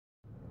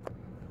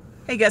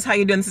Hey guys, how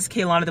you doing? This is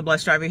Kaylana, the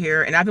Blessed Driver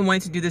here, and I've been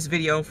wanting to do this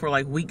video for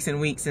like weeks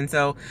and weeks, and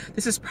so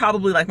this is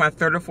probably like my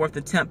third or fourth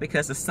attempt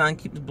because the sun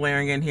keeps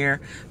blaring in here.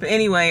 But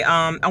anyway,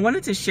 I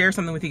wanted to share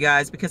something with you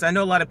guys because I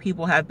know a lot of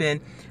people have been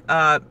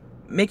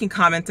making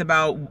comments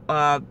about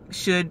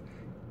should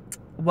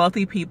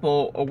wealthy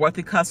people or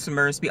wealthy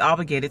customers be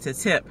obligated to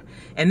tip.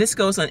 And this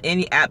goes on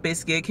any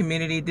app-based gig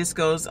community. This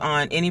goes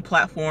on any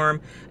platform,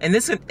 and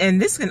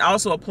this can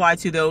also apply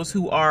to those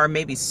who are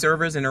maybe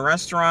servers in a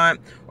restaurant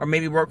or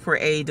maybe work for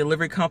a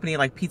delivery company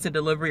like pizza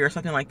delivery or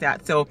something like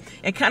that. So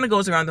it kind of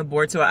goes around the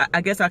board. So I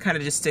guess I'll kind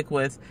of just stick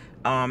with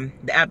the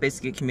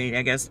app-based gig community,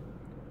 I guess.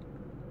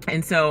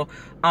 And so,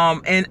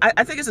 and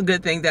I think it's a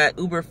good thing that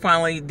Uber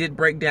finally did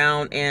break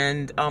down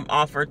and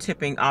offer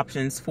tipping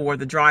options for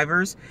the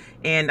drivers.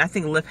 And I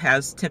think Lyft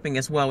has tipping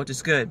as well, which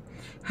is good.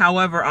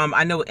 However,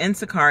 I know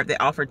Instacart, they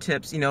offer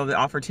tips, they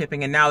offer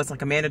tipping, and now it's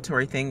like a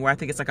mandatory thing where I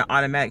think it's like an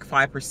automatic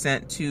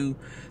 5% to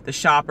the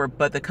shopper,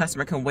 but the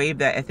customer can waive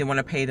that if they want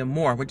to pay them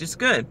more, which is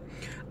good.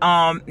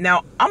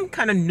 Now, I'm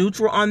kind of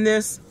neutral on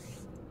this.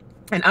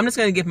 And I'm just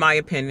going to give my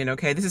opinion,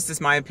 okay? This is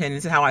just my opinion.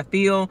 This is how I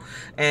feel,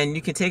 and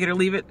you can take it or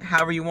leave it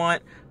however you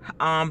want.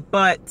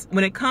 But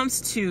when it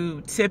comes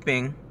to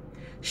tipping,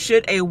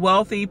 should a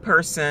wealthy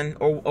person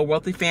or a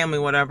wealthy family,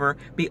 whatever,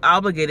 be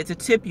obligated to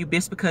tip you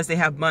just because they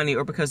have money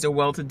or because they're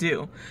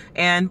well-to-do?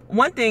 And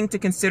one thing to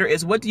consider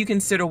is, what do you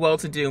consider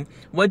well-to-do?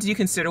 What do you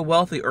consider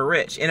wealthy or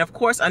rich? And of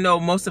course, I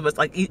know most of us,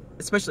 like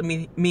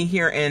especially me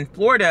here in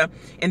Florida,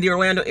 in the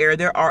Orlando area,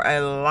 there are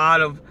a lot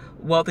of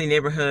wealthy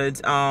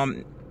neighborhoods,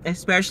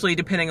 especially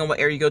depending on what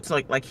area you go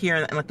to, like here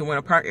in like the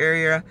Winter Park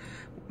area,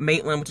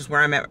 Maitland, which is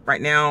where I'm at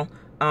right now.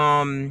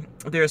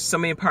 There's so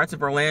many parts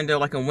of Orlando,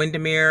 like in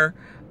Windermere,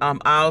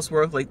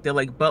 Islesworth, like the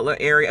Lake Butler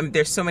area. I mean,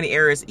 there's so many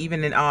areas,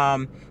 even in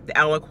the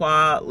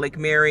Alaqua, Lake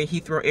Mary,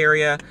 Heathrow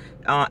area.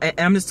 And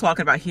I'm just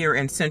talking about here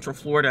in Central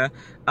Florida,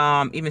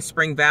 even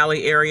Spring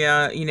Valley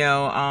area,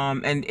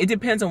 and it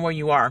depends on where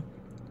you are.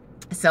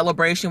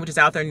 Celebration, which is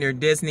out there near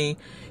Disney,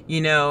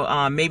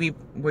 maybe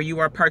where you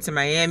are, parts of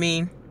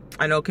Miami,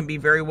 I know can be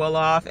very well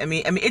off. I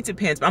mean, it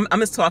depends. But I'm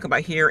just talking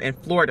about here in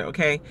Florida,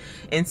 okay?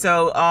 And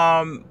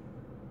so,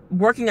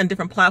 working on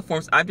different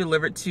platforms, I've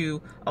delivered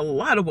to a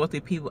lot of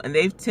wealthy people, and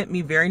they've tipped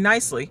me very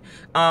nicely.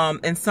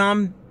 And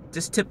some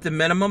just tip the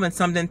minimum, and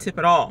some didn't tip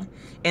at all.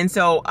 And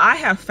so I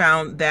have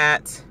found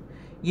that,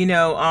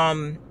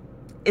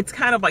 it's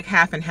kind of like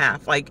half and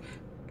half. Like,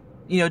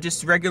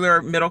 just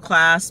regular middle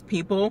class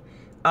people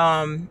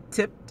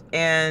tipped,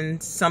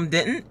 and some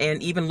didn't,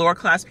 and even lower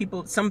class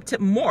people, some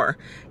tip more.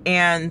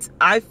 And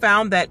I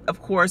found that,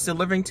 of course,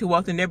 delivering to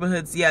wealthy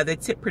neighborhoods, yeah, they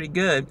tip pretty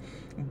good,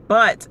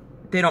 but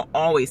they don't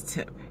always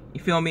tip.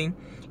 You feel me?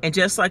 And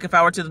just like if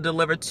I were to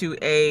deliver to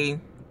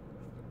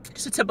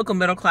just a typical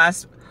middle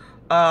class,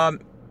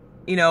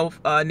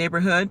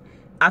 neighborhood,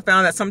 I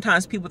found that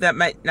sometimes people that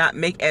might not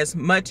make as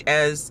much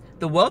as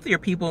the wealthier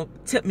people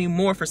tip me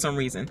more for some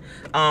reason.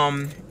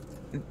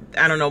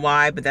 I don't know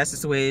why, but that's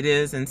just the way it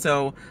is. And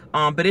so,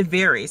 but it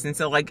varies. And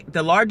so, like,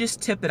 the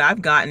largest tip that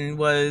I've gotten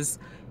was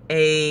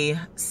a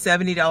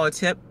 $70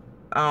 tip,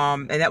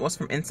 and that was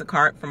from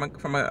Instacart,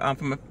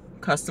 from a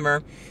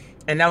customer,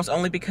 and that was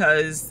only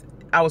because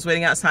I was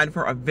waiting outside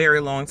for a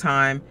very long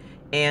time,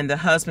 and the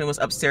husband was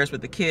upstairs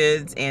with the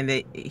kids, and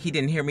he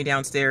didn't hear me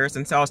downstairs,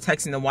 and so I was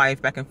texting the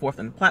wife back and forth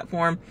on the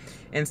platform.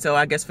 And so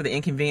I guess for the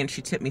inconvenience,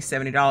 she tipped me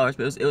 $70,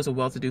 but it was a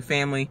well-to-do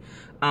family.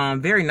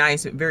 Very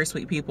nice, very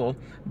sweet people.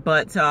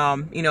 But, I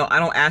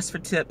don't ask for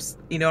tips,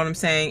 you know what I'm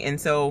saying? And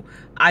so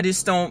I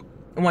just don't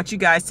want you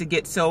guys to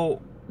get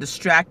so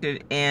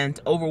distracted and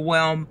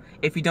overwhelmed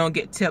if you don't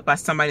get tipped by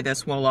somebody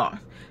that's well off.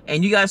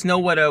 And you guys know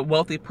what a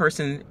wealthy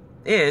person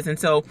is. And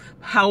so,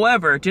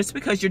 however, just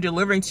because you're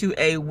delivering to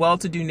a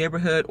well-to-do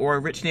neighborhood or a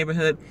rich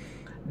neighborhood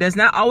does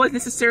not always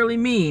necessarily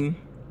mean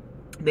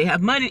they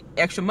have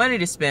extra money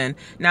to spend.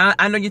 Now,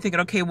 I know you're thinking,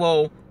 okay,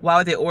 well, why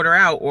would they order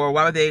out, or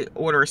why would they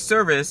order a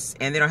service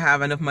and they don't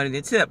have enough money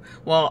to tip?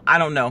 Well, I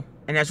don't know,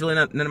 and that's really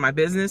none of my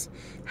business.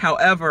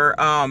 However,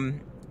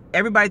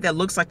 everybody that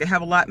looks like they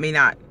have a lot may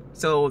not.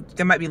 So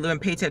they might be living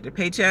paycheck to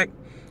paycheck.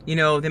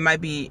 They might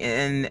be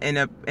in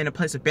a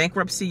place of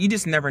bankruptcy. You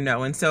just never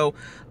know. And so,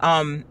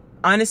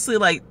 honestly,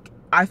 like,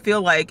 I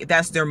feel like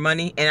that's their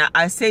money, and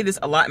I say this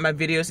a lot in my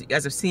videos. You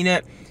guys have seen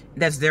it.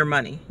 That's their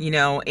money,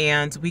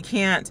 and we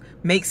can't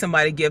make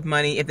somebody give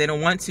money if they don't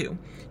want to.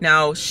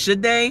 Now,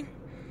 should they?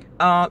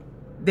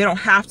 They don't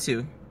have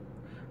to,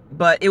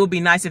 but it would be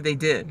nice if they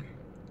did.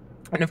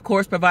 And of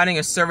course, providing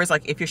a service,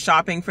 like if you're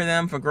shopping for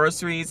them for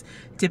groceries,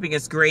 tipping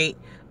is great.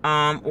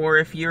 Or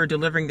if you're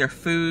delivering their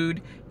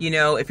food,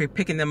 if you're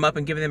picking them up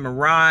and giving them a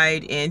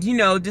ride, and,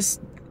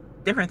 just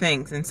different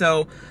things. And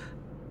so,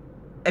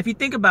 if you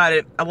think about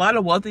it, a lot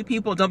of wealthy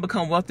people don't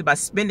become wealthy by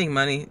spending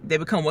money. They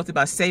become wealthy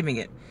by saving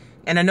it.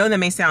 And I know that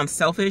may sound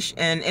selfish,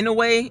 and in a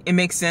way it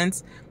makes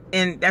sense,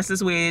 and that's just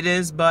the way it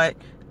is, but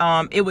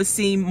it would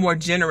seem more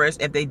generous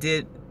if they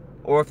did,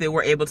 or if they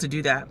were able to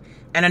do that.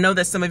 And I know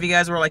that some of you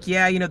guys were like,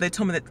 yeah, they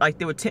told me that, like,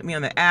 they would tip me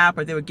on the app,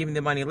 or they would give me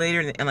the money later,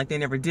 and like they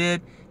never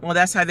did. Well,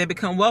 that's how they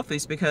become wealthy,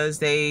 because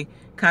they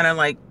kind of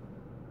like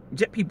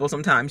jet people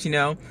sometimes, you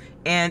know,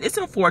 and it's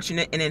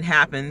unfortunate and it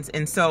happens.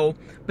 And so,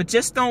 but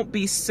just don't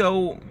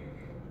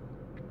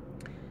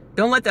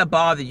let that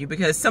bother you,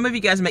 because some of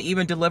you guys may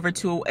even deliver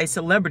to a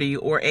celebrity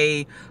or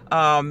a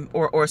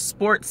or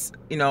sports,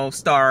 you know,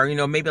 star, you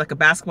know, maybe like a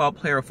basketball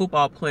player or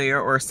football player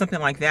or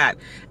something like that.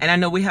 And I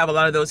know we have a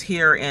lot of those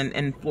here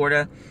in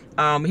Florida.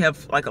 We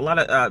have like a lot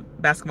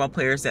of basketball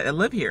players that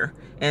live here,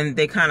 and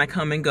they kind of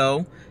come and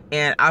go.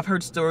 And I've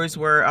heard stories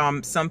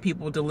where some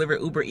people deliver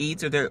Uber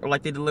Eats, or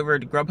like they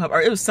delivered Grubhub,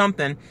 or it was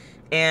something,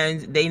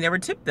 and they never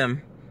tipped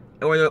them.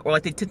 Or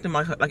like they tipped them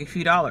like a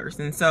few dollars.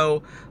 And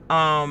so,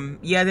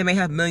 yeah, they may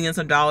have millions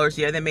of dollars.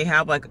 Yeah, they may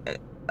have like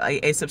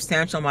a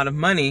substantial amount of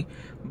money.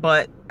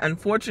 But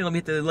unfortunately, we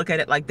have to look at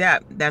it like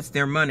that. That's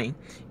their money.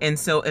 And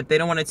so if they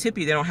don't want to tip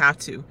you, they don't have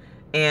to.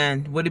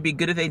 And would it be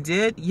good if they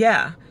did?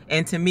 Yeah.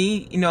 And to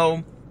me, you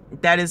know,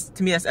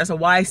 that's a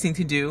wise thing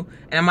to do.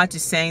 And I'm not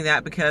just saying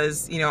that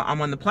because, you know,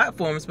 I'm on the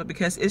platforms, but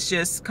because it's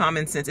just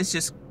common sense. It's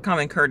just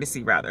common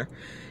courtesy, rather.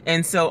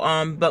 And so,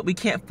 but we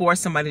can't force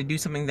somebody to do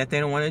something that they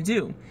don't want to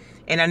do.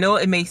 And I know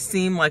it may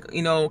seem like,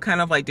 you know,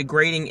 kind of like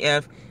degrading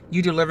if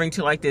you're delivering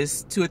to like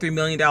this $2 or $3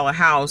 million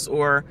house,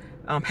 or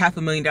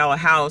 $500,000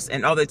 house,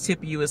 and all they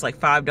tip you is like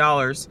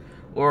 $5,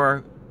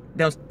 or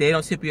they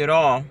don't tip you at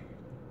all.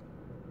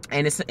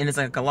 And it's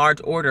like a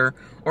large order.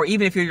 Or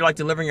even if you're like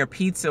delivering your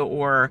pizza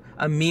or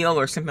a meal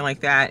or something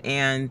like that,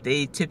 and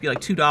they tip you like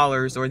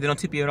 $2, or they don't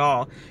tip you at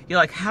all. You're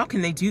like, how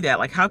can they do that?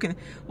 Like,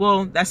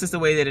 well, that's just the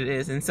way that it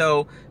is. And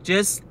so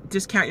just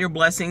count your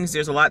blessings.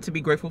 There's a lot to be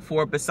grateful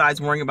for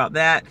besides worrying about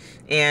that.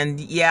 And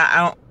yeah,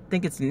 I don't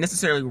think it's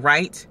necessarily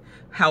right.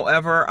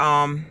 However,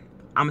 I'm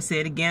gonna say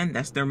it again,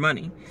 that's their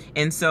money.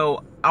 And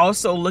so I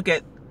also look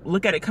at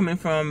it coming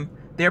from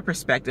their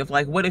perspective.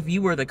 Like, what if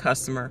you were the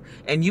customer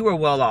and you were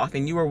well off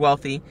and you were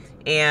wealthy,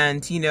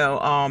 and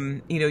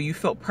you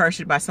felt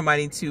pressured by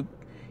somebody to,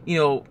 you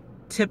know,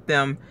 tip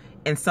them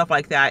and stuff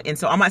like that. And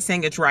so I'm not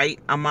saying it's right.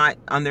 I'm not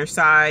on their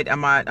side.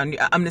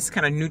 I'm just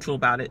kind of neutral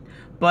about it.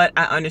 But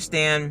I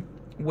understand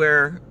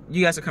where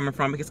you guys are coming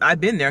from, because I've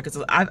been there,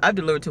 because I've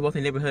delivered to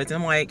wealthy neighborhoods,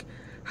 and I'm like,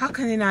 how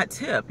can they not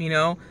tip? You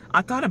know,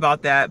 I thought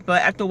about that,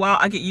 but after a while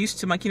I get used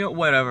to, like, you know,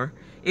 whatever.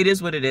 It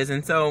is what it is.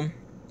 And so,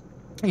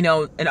 you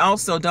know, and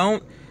also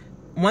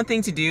one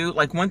thing to do,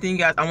 like one thing,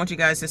 guys, I want you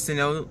guys just to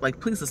know, like,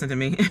 please listen to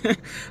me.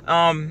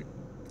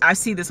 I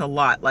see this a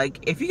lot. Like,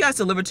 if you guys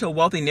deliver to a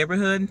wealthy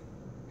neighborhood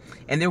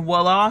and they're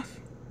well off,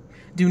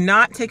 do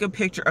not take a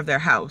picture of their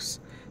house.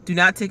 Do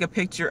not take a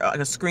picture, like a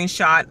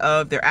screenshot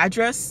of their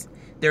address,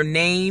 their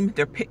name,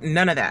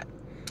 none of that.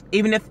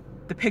 Even if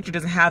the picture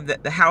doesn't have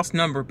the house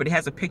number, but it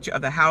has a picture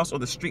of the house or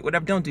the street,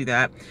 whatever, don't do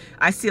that.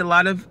 I see a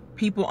lot of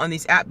people on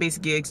these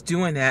app-based gigs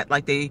doing that.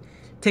 Like, they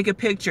take a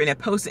picture and they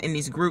post it in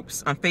these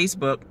groups on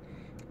Facebook,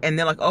 and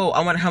they're like, oh,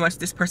 I wonder how much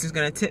this person's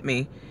going to tip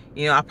me.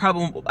 You know, I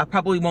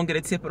probably won't get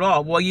a tip at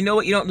all. Well, you know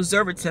what? You don't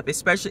deserve a tip,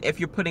 especially if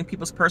you're putting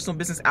people's personal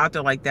business out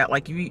there like that.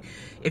 Like,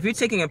 if you're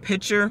taking a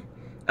picture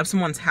of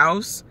someone's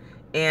house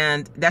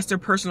and that's their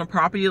personal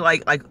property,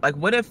 like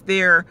what if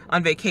they're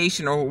on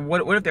vacation, or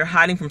what if they're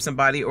hiding from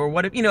somebody, or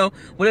what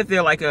if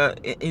they're like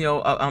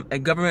a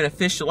government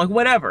official, like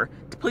whatever.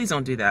 Please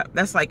don't do that.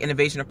 That's like an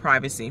invasion of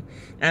privacy.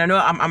 And I know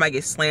I might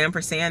get slammed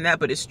for saying that,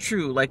 but it's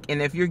true. Like,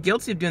 and if you're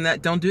guilty of doing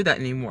that, don't do that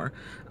anymore.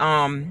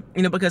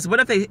 Because what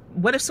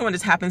if someone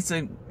just happens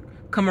to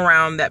come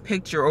around that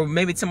picture, or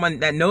maybe someone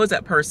that knows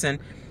that person,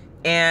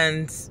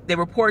 and they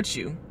report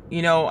you?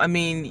 You know, I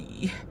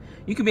mean,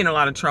 you could be in a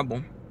lot of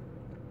trouble.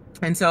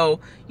 And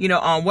so, you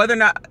know, whether or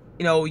not,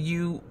 you know,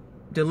 you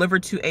deliver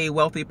to a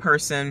wealthy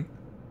person,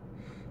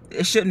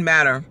 it shouldn't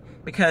matter,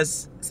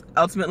 because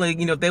ultimately,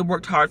 you know, they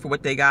worked hard for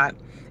what they got.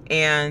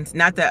 And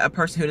not that a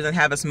person who doesn't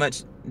have as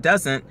much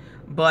doesn't,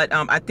 but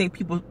I think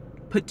people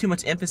put too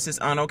much emphasis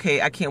on,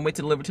 okay, I can't wait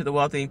to deliver to the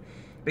wealthy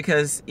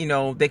because, you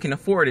know, they can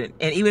afford it.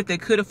 And even if they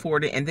could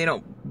afford it and they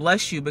don't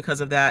bless you because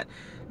of that,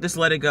 just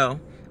let it go.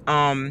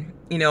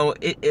 You know,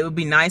 it would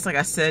be nice, like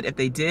I said, if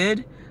they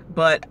did,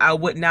 but I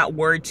would not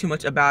worry too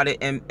much about it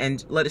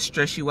and let it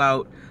stress you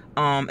out.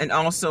 And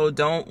also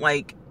don't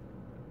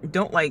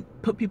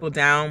put people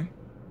down,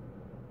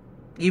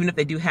 even if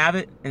they do have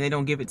it and they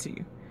don't give it to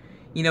you.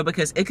 You know,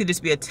 because it could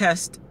just be a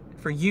test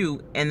for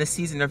you in the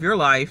season of your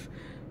life,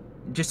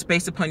 just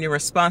based upon your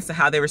response to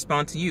how they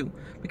respond to you.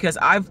 Because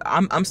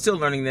I'm still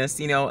learning this,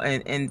 you know,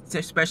 and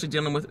especially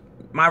dealing with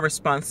my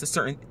response to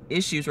certain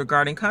issues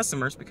regarding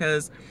customers.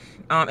 Because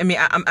I mean,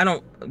 I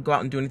don't go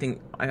out and do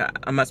anything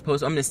I'm not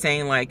supposed to. I'm just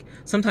saying, like,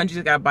 sometimes you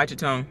just gotta bite your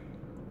tongue,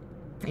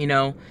 you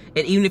know.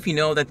 And even if you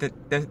know that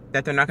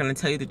they're not going to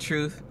tell you the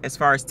truth as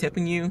far as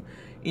tipping you,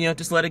 you know,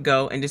 just let it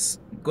go and just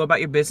go about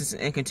your business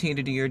and continue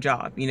to do your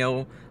job, you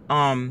know.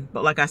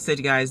 But like I said,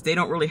 you guys, they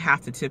don't really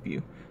have to tip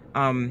you.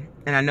 And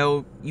I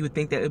know you would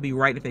think that it would be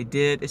right if they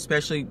did,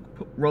 especially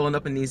rolling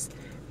up in these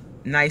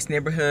nice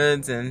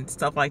neighborhoods and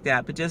stuff like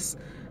that. But just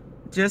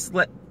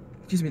let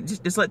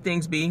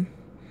things be.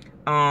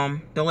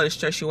 Don't let it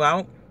stress you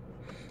out.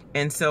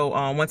 And so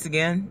once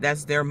again,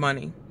 that's their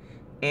money,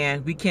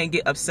 and we can't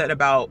get upset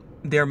about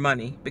their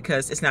money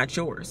because it's not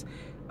yours.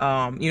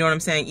 You know what I'm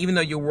saying? Even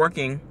though you're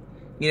working,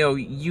 you know,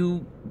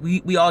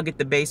 we all get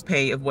the base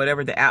pay of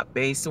whatever the app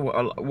base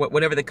or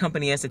whatever the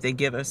company is that they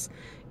give us.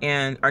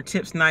 And are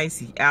tips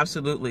nice?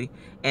 Absolutely.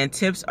 And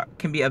tips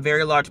can be a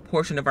very large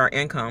portion of our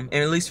income.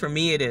 And at least for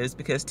me it is,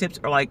 because tips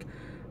are like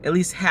at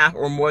least half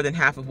or more than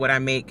half of what I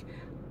make,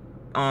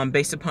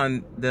 based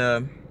upon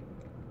the,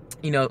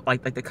 you know,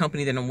 like the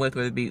company that I'm with,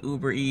 whether it be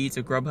Uber Eats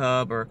or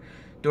Grubhub or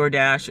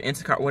DoorDash or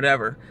Instacart,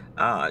 whatever.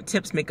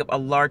 Tips make up a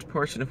large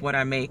portion of what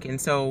I make.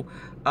 And so,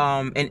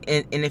 and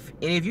if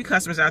any of you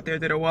customers out there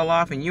that are well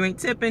off and you ain't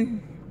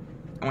tipping,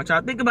 I want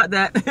y'all to think about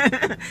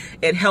that.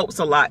 It helps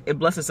a lot. It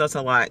blesses us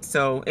a lot.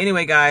 So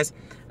anyway, guys,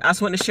 I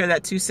just wanted to share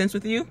that 2 cents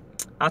with you.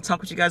 I'll talk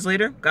with you guys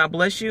later. God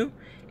bless you.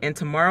 And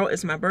tomorrow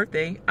is my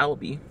birthday. I will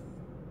be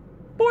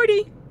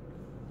 40.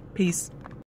 Peace.